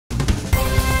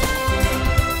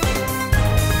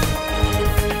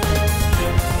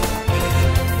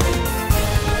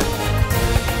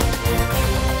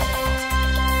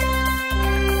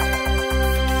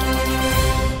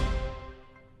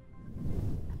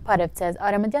Փարեվցեզ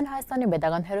Արեմեդյան Հայաստանի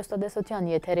Պետական հեռուստատեսության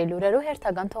եթերի լուրերու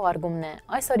հերթական թողարկումն է։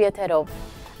 Այսօր եթերով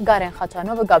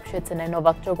Խաչանովը ապշեցնէ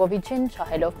Նովակ Ջոկովիչին,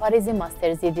 շահելով Փարիզի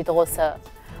մաստերզի տիտղոսը։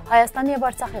 Հայաստանի եւ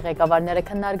Արցախի ղեկավարները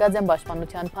քննարկած են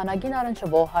Պաշտպանութեան Բանակին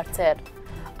առնչուող հարցեր։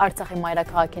 Արցախի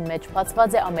մայրաքաղաքին մեջ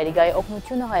բացուած է Ամերիկայի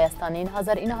օգնութիւնը Հայաստանին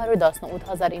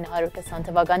 1918-1920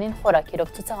 թվականին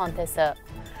խորագիրով ցուցահանդէսը։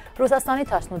 Ռուսաստանի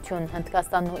Դաշնութիւն,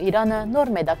 Հնդկաստանն ու Իրանը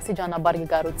նոր մետաքսի ճանապարհ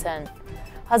կգառուցեն։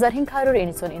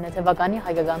 1599 թվականի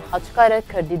հայկական խաչկարը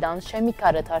քրդիդան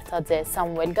շեմիկարը դարձած է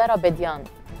Սամուէլ Կարապետեան։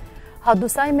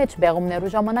 Հադուսայի մեջ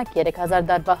բեղումներու ժամանակ 3000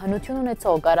 դարվա հնություն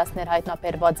ունեցող կարասներ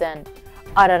հայտնաբերված են։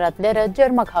 Արարատները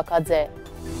ջերմակ հագած է։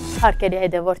 Հարկելի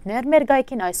հետևորդներ, մեր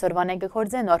գայքին այսօրվան է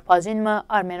կգործեն նոր բաժինը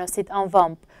Արմենոսիտ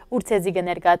անվամբ, ուրցեզի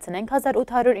կներկայացնենք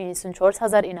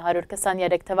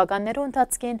 1894-1923 թվականներու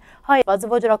ընթացքին հայված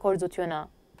ոճրագործությունը։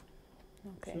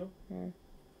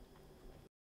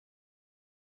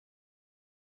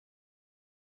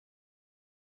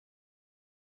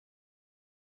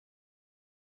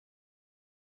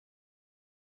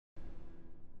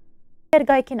 Մեր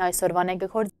գայքին այսօրվան է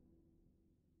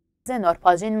կգործեն նոր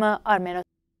բաժինը Արմենոսիտ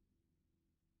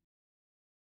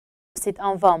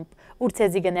անվամբ,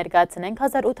 ուրցեզի կներկայացնենք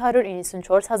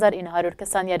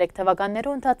 1894-1923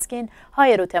 թվականներու ընթացքին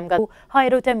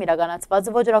հայերութեմ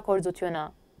իրականացված ոճրագործությունը։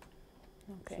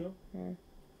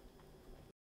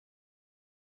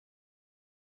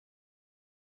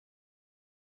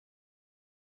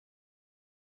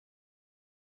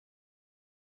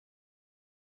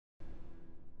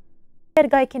 Մեր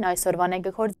գայքին այսօրվան է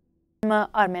կգործեն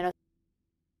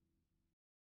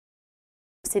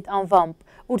Արմենոսիտ անվամբ,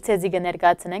 ուրցեզի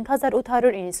կներկայացնենք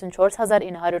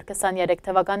 1894-1923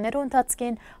 թվականներու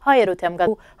ընթացքին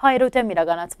հայերութեմ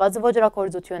իրականացված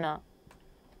ոճրագործությունը։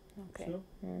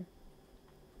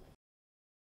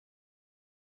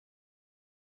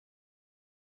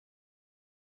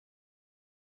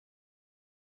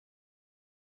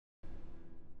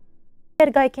 Մեր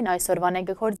գայքին այսօրվան է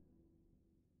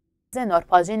կգործեն նոր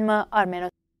բաժինը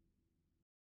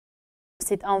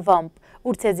Արմենոսիտ անվամբ,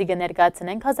 ուրցեզի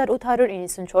կներկայացնենք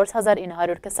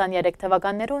 1894-1923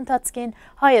 թվականներու ընթացքին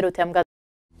հայերութեմ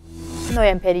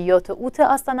նոյեմբերի 7-8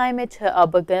 Աստանայի մեջ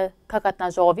ՀԱԲԳ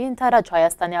քակատնաժողովի ընթരാճ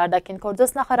Հայաստանի արտաքին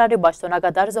գործոս նախարարի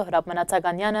պաշտոնակատար Զոհրաբ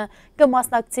Մնացականյանը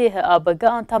կմասնակցի ՀԱԲԳ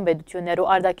անդամ պետություններու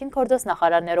արտաքին գործոս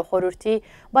նախարարներու խորհրդի,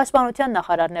 պաշտպանութեան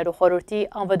նախարարներու խորհրդի,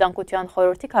 անվտանգության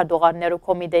խորհրդի քարտուղարներու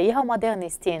կոմիտեի համատեղ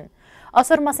նիստին։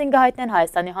 Այսօր մասին կհայտնեն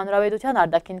Հայաստանի Հանրապետության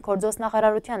արտաքին գործոս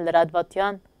նախարարության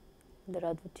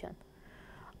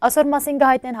Այսօր մասին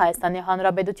կհայտնեն Հայաստանի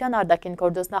Հանրապետության արտաքին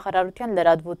գործոս նախարարության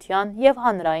լրատվության եւ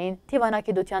հանրային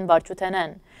դիվանագիտության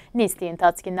վարչութենեն։ Նիստի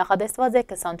ընթացքին նախադեсված է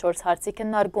 24 հարցի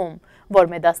քննարկում,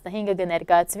 որմե 15-ը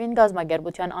կներկայացվին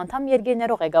գազམ-ագերբության անդամ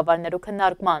երկրներու ղեկավարներու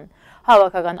քննարկման։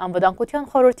 Հավաքական անվտանգության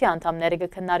խորհրդի անդամները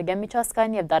կքննարկեն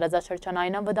միջազգային եւ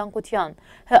տարածաշրջանային անվտանգության,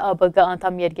 ՀԱԲԳ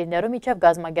անդամ երկրներու միջև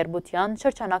գազམ-ագերբության,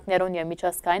 շրջանակներուն եւ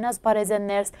միջազգային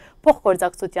ասպարեզներս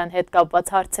փոխգործակցության հետ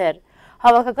կապված հարցեր։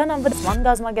 Հավաքական անվտանգության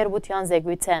գազམ-ագերբության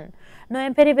զեկույցեն։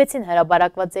 Նոյեմբերի 6-ին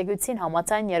հրապարակված զեկույցին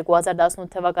համաձայն 2018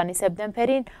 թվականի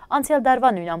սեպտեմբերին անցյալ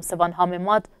դարվա նույն ամսվան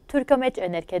համեմատ Թուրքիո մեջ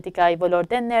էներգետիկայի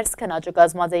ոլորտեն ներս քննաջը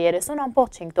կազմած է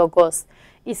 30.5%,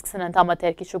 իսկ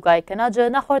սննդամթերքի շուկայի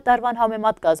քննաջը նախորդ տարվան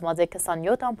համեմատ կազմած է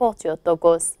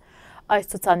 27.7%։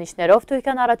 Այս ցուցանիշներով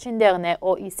Թուրքիան առաջին տեղն է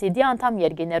OECD անդամ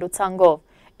երկրներու ցանկով։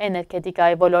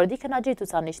 Էներգետիկայի ոլորտի քննաջի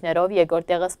ցուցանիշներով երկրորդ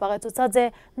տեղը զբաղեցուցած է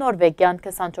Նորվեգիան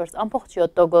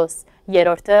 24.7%,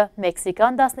 երրորդը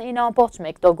Մեքսիկան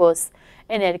 19.1%,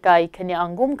 էներգայի քնի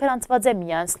անկում գրանցված է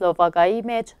միայն Սլովակիայի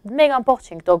մեջ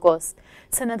 1.5%։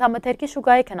 Սննդամթերքի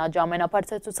շուկայի քննաջի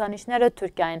ամենաբարձր ցուցանիշները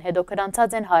Թուրքիային հետո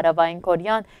գրանցած են Հարավային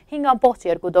Կորեան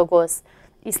 5.2%,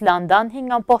 Իսլանդան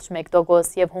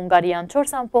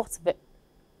 5.1%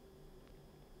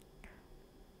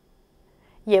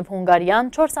 եւ Հունգարիան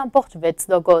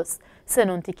 4.6%։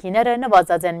 Սնունդի քիները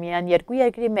նվազած են միայն երկու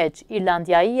երկրի մեջ,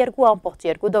 Իռլանդիայի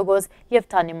 2.2% եւ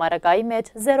Դանմարկայի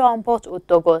մեջ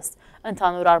 0.8%։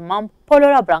 Ընդհանուր առմամբ,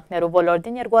 բոլոր ապրանքներու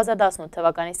ոլորտին 2018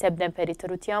 թվականի սեպտեմբերի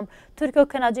թրությամբ Թուրքիո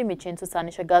քննաջի միջին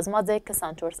ցուցանիշը կազմած է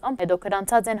 24%, հետո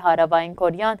գրանցած են Հարավային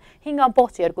Կորեան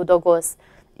 5.2%,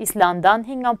 Իսլանդան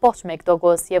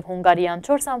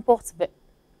 5.1%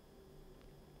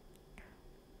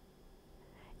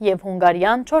 եւ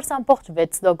Հունգարիան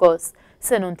 4.6%։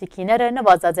 Սնունդի քիները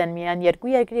նվազած են միայն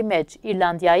երկու երկրի մեջ,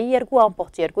 Իռլանդիայի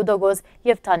 2.2%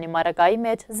 եւ Դանմարկայի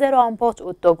մեջ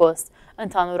 0.8%։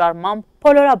 Ընդհանուր առմամբ,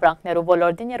 բոլոր ապրանքներու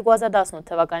ոլորտին 2018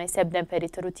 թվականի սեպտեմբերի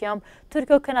թրությամբ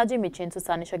Թուրքիո քննաջի միջին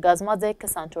ցուցանիշը կազմած է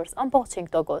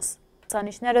 24.5%։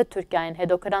 Ցուցանիշները Թուրքիային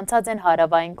հետո գրանցած են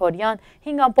Հարավային Կորեան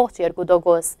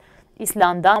 5.2%,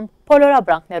 Իսլանդամ,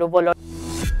 փոլորաբրանքներու ոլորտ։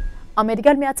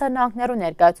 Ամերիկայի Միացյալ Նահանգներու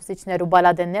ներկայացուցիչներու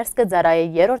բալադեններս կձարայի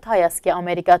երրորդ հայացքի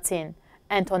ամերիկացին։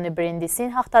 Անթոնի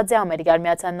Բրինդիսին հաղթած է Ամերիկայի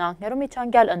Միացյալ Նահանգներու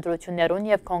միջանկյալ ընտրություններուն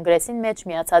եւ կոնգրեսին մեջ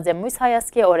միացած է մյուս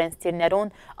հայացքի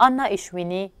օրենսդիրներուն Աննա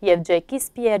Իշվինի եւ Ջեկի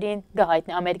Սպիերին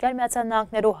գահիտնի Ամերիկայի Միացյալ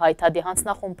Նահանգներու հայտարարի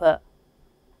հանձնախումբը։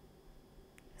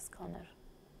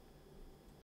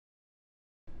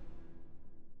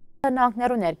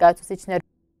 Նահանգներու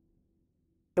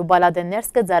ներկայացուցիչներու բալադեններս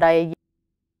կձարայի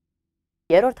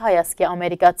երրորդ հայացքի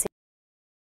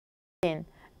ամերիկացին։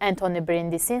 Անթոնի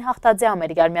Բրինդիսին հաղթած է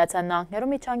Ամերիկայի Միացյալ Նահանգներու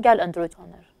միջանկյալ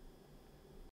ընտրություններ։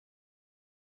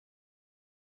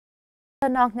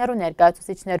 Նահանգներու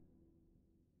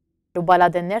ներկայացուցիչներու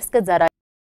բալադեններս կձարայի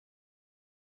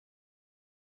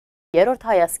երրորդ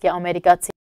հայացքի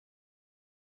ամերիկացին։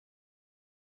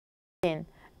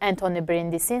 Անթոնի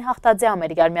Բրինդիսին հաղթած է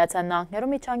Ամերիկայի Միացյալ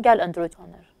Նահանգներու միջանկյալ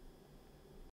ընտրություններ։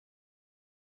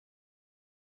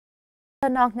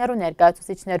 Նահանգներու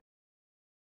ներկայացուցիչներու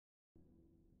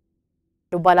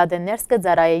բալադեններս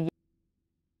կձարայի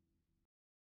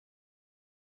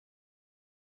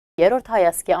երրորդ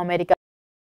հայացքի ամերիկացին։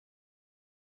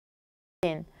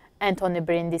 Անթոնի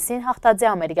Բրինդիսին հաղթած է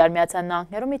Ամերիկայի Միացյալ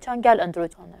Նահանգներու միջանկյալ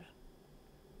ընտրություններ։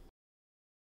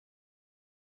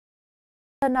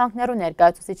 Նահանգներու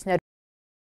ներկայացուցիչներու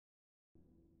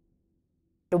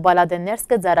բալադեններս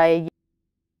կձարայի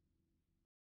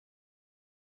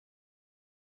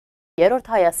երրորդ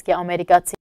հայացքի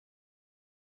ամերիկացին։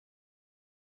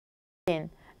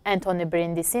 Անթոնի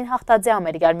Բրինդիսին հաղթած է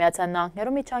Ամերիկայի Միացյալ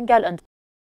Նահանգներու միջանկյալ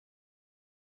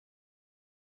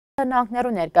ընտրություններ։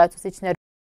 Նահանգներու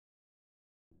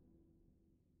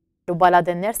ներկայացուցիչներու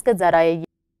բալադեններս կձարայի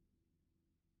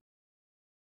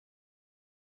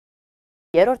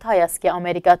երրորդ հայացքի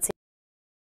ամերիկացին։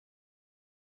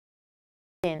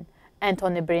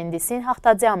 Անթոնի Բրինդիսին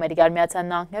հաղթած է Ամերիկայի Միացյալ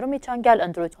Նահանգներու միջանկյալ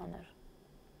ընտրություններ։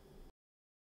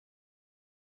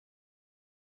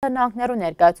 Նահանգներու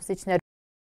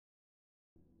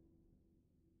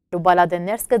ներկայացուցիչներու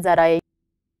բալադեններս կձարայի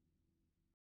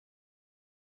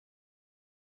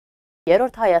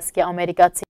երրորդ հայացքի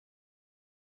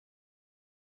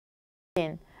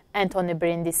ամերիկացին։ Անթոնի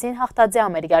Բրինդիսին հաղթած է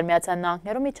Ամերիկայի Միացյալ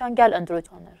Նահանգներու միջանկյալ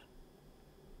ընտրություններ։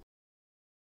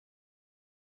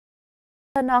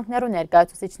 Նահանգներու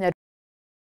ներկայացուցիչներու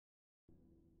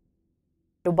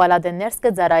բալադեններս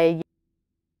կձարայի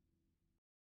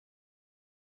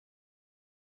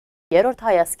երրորդ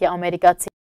հայացքի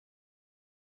ամերիկացին։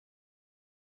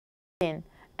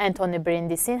 Անթոնի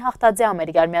Բրինդիսին հաղթած է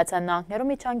Ամերիկայի Միացյալ Նահանգներու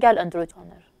միջանկյալ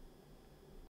ընտրություններ։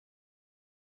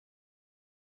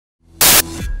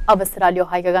 Ավստրալիո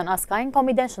հայկական ազգային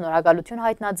կոմիտեն շնորհակալություն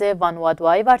հայտնած է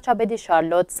Վանուատուայի վարչապետի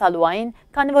Շահլոտ Սալուային,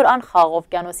 քանի որ ան Խաղ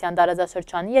օվկիանոսյան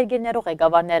տարածաշրջանի երկիրներու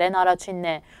ղեկավարներեն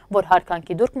առաջինն է, որ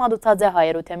հարկանքի դուրք մատուցած է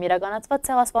հայերու թեմ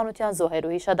իրականացված ցեղասպանության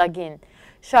զոհերու հիշադակին։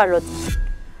 Շահլոտ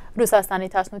Ռուսաստանի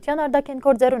Դաշնութիւն արտաքին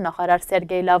գործերու նախարար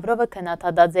Սերգեյ Լավրովը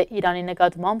քննադատած է Իրանի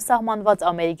նկատմամբ սահմանված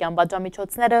ամերիկյան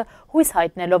պատժամիջոցները, հույս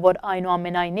հայտնելով, որ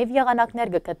այնուամենայնիվ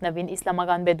եղանակներ կգտնվին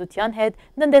իսլամական պետության հետ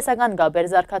տնտեսական գաբեր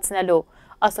զարգացնելու։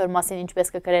 Ասոր մասին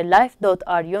ինչպես կգրել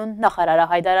Life.ru-ն նախարարը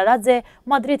հայտարարած է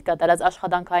Մադրիդ կատարած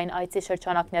աշխատանքային այցի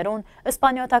շրջանակներուն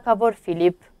Իսպանիո թագավոր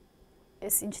Ֆիլիպ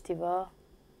ինչ թիվա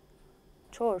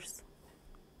 4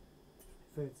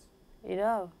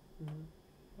 Իրավ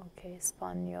Okay,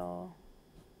 Իսպանիո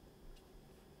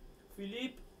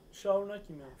Ֆիլիպ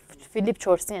շարունակի մենք Ֆիլիպ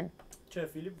 4-ին Չէ,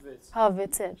 Ֆիլիպ 6 Հա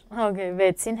 6-էր Okay,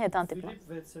 6-ին հետ անտիպլան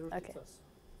Ֆիլիպ 6-րդ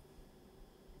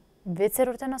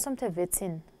 6-րդն ասում թե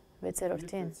 6-ին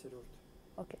 6-րդին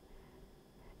Okay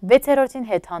 6-րդին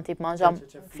հետ հանդիպման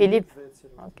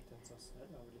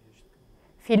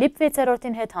Ֆիլիպ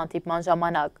 6-րդին հետ հանդիպման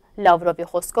ժամանակ Լավրովի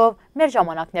խոսքով մեր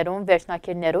ժամանակներում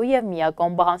վերջնակիրներու եւ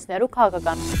միակողմ բանջարներու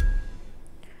քաղաքական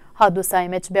Հադուսայի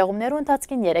մեջ բեղումներու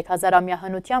ընթացքին 3000-ամյա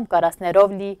հնությամբ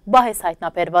կարասներով լի բահես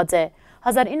հայտնաբերված է։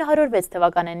 1906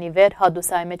 թվականին ի վեր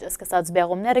Հադուսայի մեջ սկսած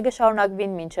բեղումները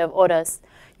կշարունակվին մինչև օրս։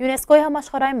 ՅՈՒՆԵՍԿՕ-ի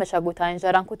համաշխարհային մշակութային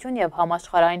ժառանգություն եւ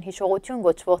համաշխարհային հիշողություն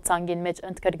գոչվող ցանկին մեջ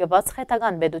ընդգրկված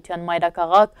խետական պետության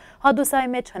մայրաքաղաք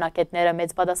Հադուսայի մեջ հնակետները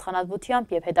մեծ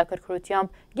պատասխանատվությամբ եւ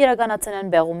հետաքրքրությամբ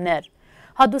իրականացնեն բեղումներ։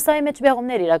 Հադուսայի մեջ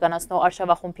բեղումներ իրականացնող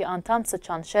արշավախումբի անդամ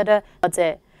Սչանշերը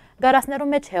է Գարասներու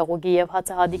մեջ հեղուգի եւ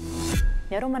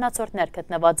հացահատիկներու մնացորդներ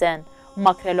գտնված են։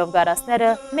 Մաքրելով գարասները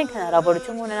մենք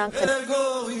հնարավորություն ունենանք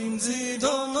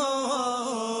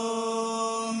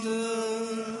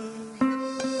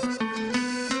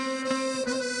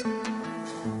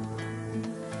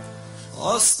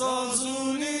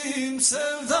Աստազունիմ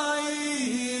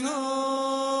սևդային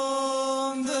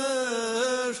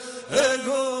անդեր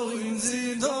էգո ինձի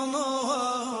դոնոհ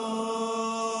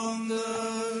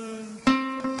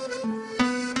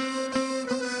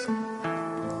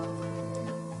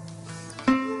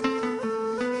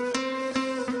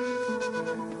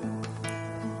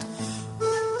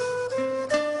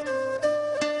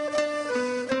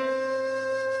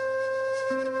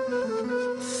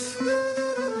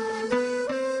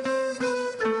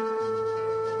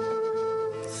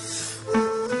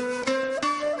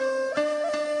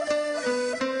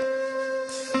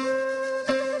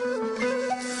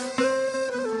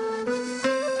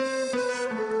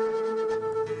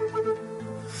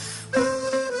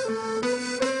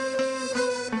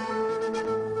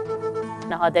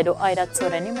գնահատելու Այրատ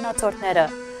Սորենի մնացորդները։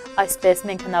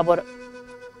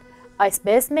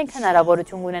 Այսպես մենք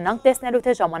հնարավորություն ունենանք տեսնելու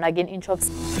թե ժամանակին ինչով